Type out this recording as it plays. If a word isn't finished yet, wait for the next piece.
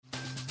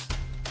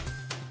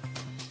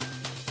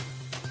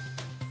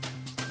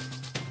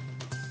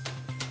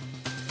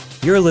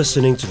You're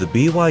listening to the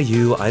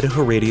BYU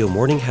Idaho Radio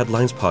Morning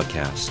Headlines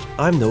Podcast.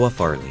 I'm Noah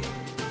Farley.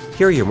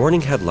 Here are your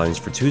morning headlines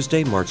for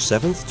Tuesday, March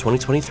 7th,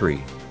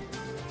 2023.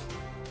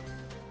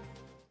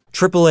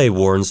 AAA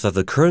warns that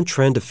the current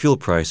trend of fuel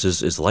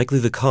prices is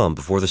likely to calm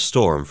before the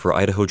storm for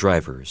Idaho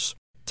drivers.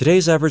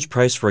 Today's average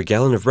price for a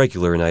gallon of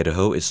regular in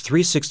Idaho is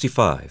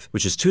 $3.65,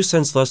 which is 2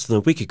 cents less than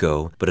a week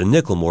ago, but a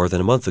nickel more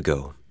than a month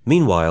ago.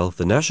 Meanwhile,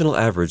 the national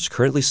average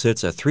currently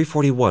sits at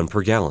 $3.41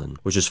 per gallon,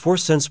 which is 4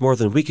 cents more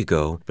than a week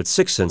ago, but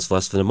 6 cents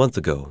less than a month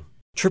ago.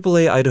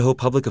 AAA Idaho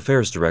Public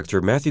Affairs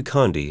Director Matthew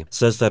Conde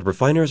says that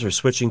refiners are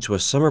switching to a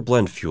summer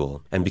blend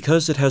fuel, and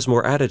because it has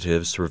more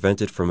additives to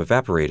prevent it from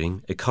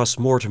evaporating, it costs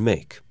more to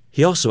make.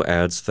 He also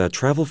adds that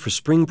travel for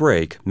spring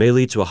break may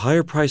lead to a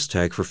higher price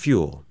tag for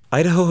fuel.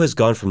 Idaho has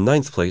gone from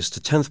 9th place to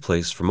 10th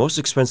place for most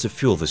expensive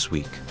fuel this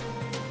week.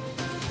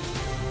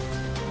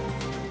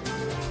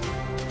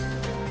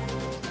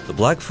 The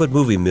Blackfoot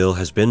Movie Mill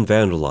has been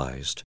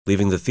vandalized,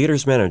 leaving the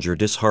theater's manager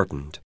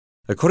disheartened.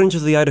 According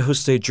to the Idaho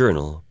State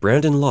Journal,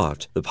 Brandon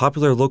Lott, the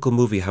popular local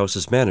movie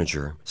house's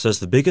manager, says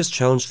the biggest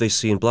challenge they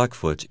see in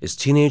Blackfoot is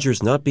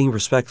teenagers not being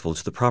respectful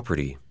to the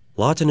property.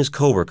 Lott and his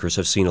co-workers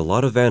have seen a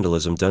lot of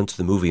vandalism done to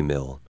the movie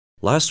mill.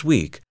 Last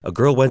week, a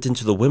girl went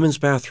into the women's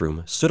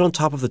bathroom, stood on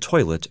top of the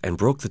toilet, and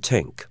broke the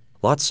tank.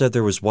 Lott said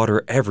there was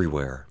water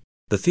everywhere.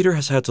 The theater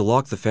has had to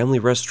lock the family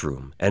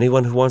restroom.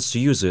 Anyone who wants to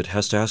use it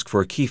has to ask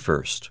for a key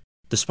first.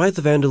 Despite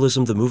the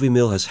vandalism the movie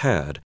mill has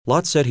had,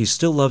 Lott said he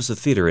still loves the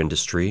theater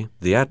industry,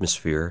 the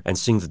atmosphere, and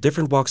seeing the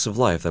different walks of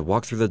life that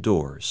walk through the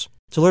doors.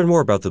 To learn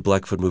more about the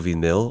Blackfoot Movie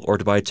Mill or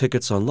to buy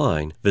tickets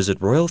online, visit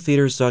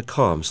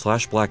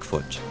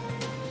royaltheaters.com/Blackfoot.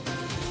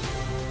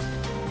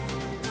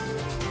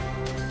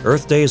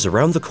 Earth Day is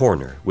around the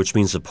corner, which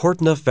means the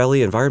Portneuf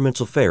Valley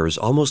Environmental Fair is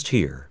almost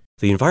here.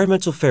 The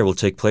Environmental Fair will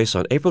take place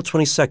on April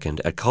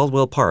 22nd at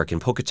Caldwell Park in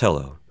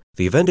Pocatello.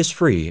 The event is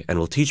free and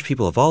will teach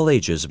people of all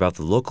ages about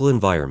the local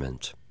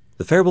environment.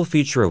 The fair will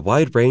feature a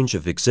wide range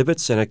of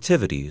exhibits and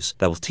activities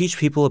that will teach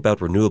people about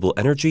renewable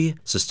energy,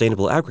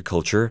 sustainable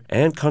agriculture,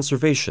 and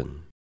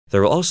conservation.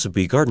 There will also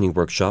be gardening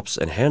workshops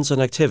and hands-on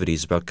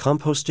activities about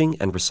composting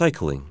and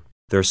recycling.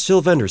 There are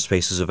still vendor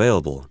spaces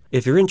available.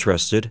 If you're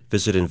interested,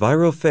 visit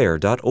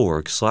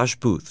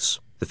envirofair.org/booths.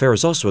 The fair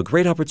is also a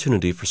great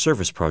opportunity for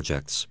service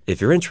projects.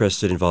 If you're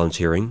interested in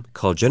volunteering,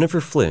 call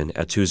Jennifer Flynn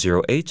at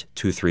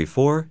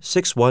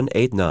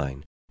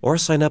 208-234-6189 or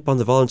sign up on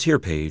the volunteer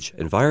page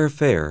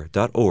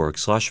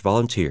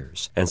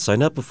envirofair.org/volunteers and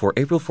sign up before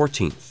April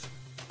 14th.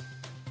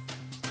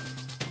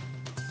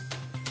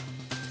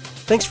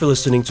 Thanks for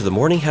listening to the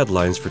morning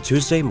headlines for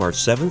Tuesday, March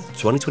 7th,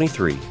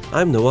 2023.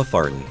 I'm Noah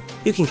Farley.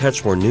 You can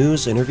catch more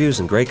news, interviews,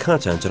 and great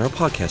content in our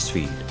podcast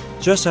feed.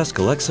 Just ask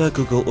Alexa,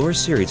 Google, or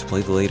Siri to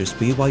play the latest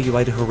BYU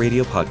Idaho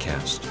Radio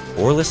podcast,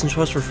 or listen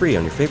to us for free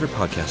on your favorite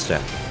podcast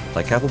app,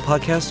 like Apple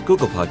Podcasts,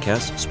 Google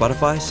Podcasts,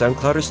 Spotify,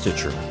 SoundCloud, or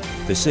Stitcher.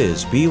 This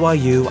is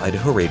BYU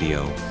Idaho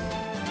Radio.